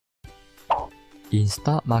In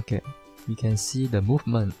stock market, we can see the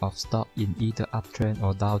movement of stock in either uptrend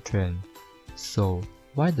or downtrend. So,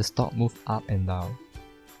 why the stock move up and down?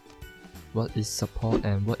 What is support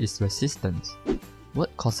and what is resistance?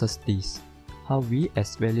 What causes this? How we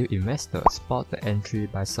as value investors spot the entry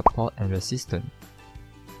by support and resistance?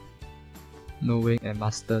 Knowing and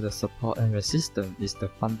master the support and resistance is the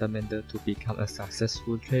fundamental to become a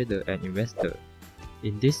successful trader and investor.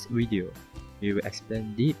 In this video, we will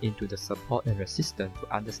explain deep into the support and resistance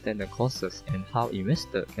to understand the causes and how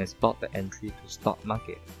investors can spot the entry to stock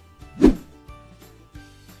market.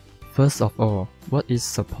 First of all, what is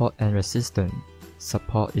support and resistance?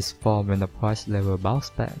 Support is formed when the price level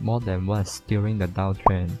bounces back more than once during the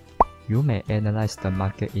downtrend. You may analyze the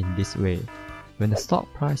market in this way. When the stock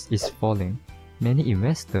price is falling, many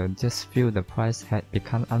investors just feel the price had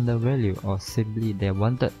become undervalued or simply they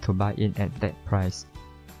wanted to buy in at that price.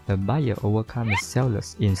 The buyer overcomes the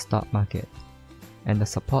sellers in stock market, and the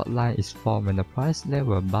support line is formed when the price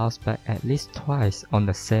level bounces back at least twice on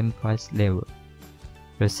the same price level.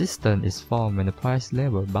 Resistance is formed when the price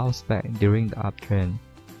level bounces back during the uptrend.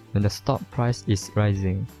 When the stock price is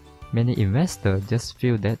rising, many investors just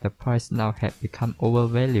feel that the price now had become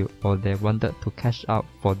overvalued or they wanted to cash out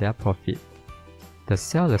for their profit. The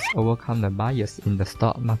sellers overcome the buyers in the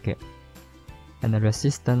stock market, and the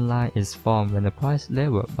resistance line is formed when the price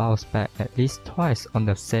level bounces back at least twice on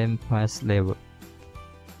the same price level.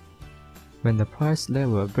 When the price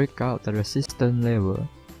level breaks out the resistance level,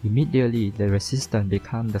 immediately the resistance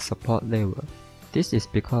becomes the support level. This is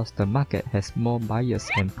because the market has more buyers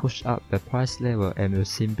and push up the price level and will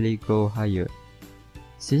simply go higher.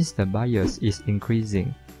 Since the buyers is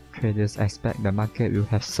increasing, traders expect the market will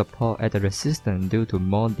have support at the resistance due to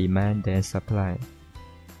more demand than supply.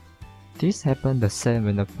 This happens the same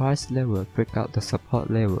when the price level breaks out the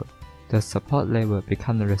support level. The support level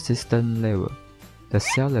becomes the resistance level. The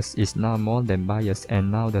sellers is now more than buyers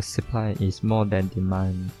and now the supply is more than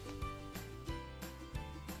demand.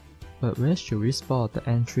 But where should we spot the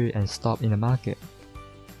entry and stop in the market?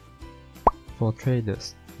 For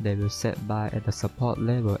traders, they will set buy at the support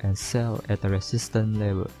level and sell at the resistance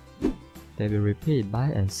level. They will repeat buy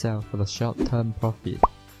and sell for the short-term profit.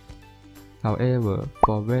 However,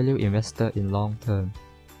 for value investors in long term,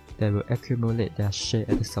 they will accumulate their share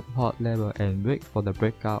at the support level and wait for the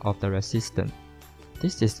breakout of the resistance.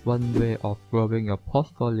 This is one way of growing your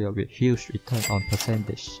portfolio with huge return on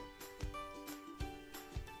percentage.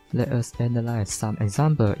 Let us analyze some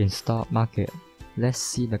examples in stock market. Let's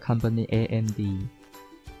see the company AMD.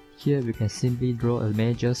 Here we can simply draw a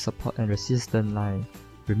major support and resistance line.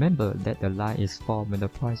 Remember that the line is formed when the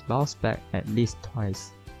price bounces back at least twice.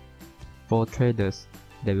 For traders,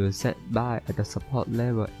 they will set buy at the support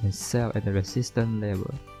level and sell at the resistance level.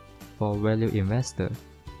 For value investors,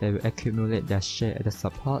 they will accumulate their share at the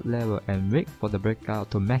support level and wait for the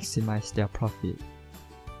breakout to maximize their profit.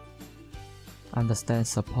 Understand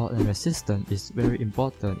support and resistance is very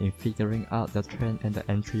important in figuring out the trend and the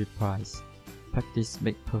entry price. Practice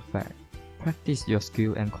makes perfect. Practice your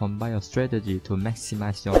skill and combine your strategy to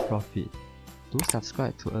maximize your profit. Do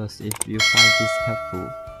subscribe to us if you find this helpful.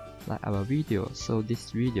 Like our video so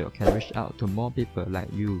this video can reach out to more people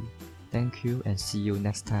like you. Thank you and see you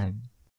next time.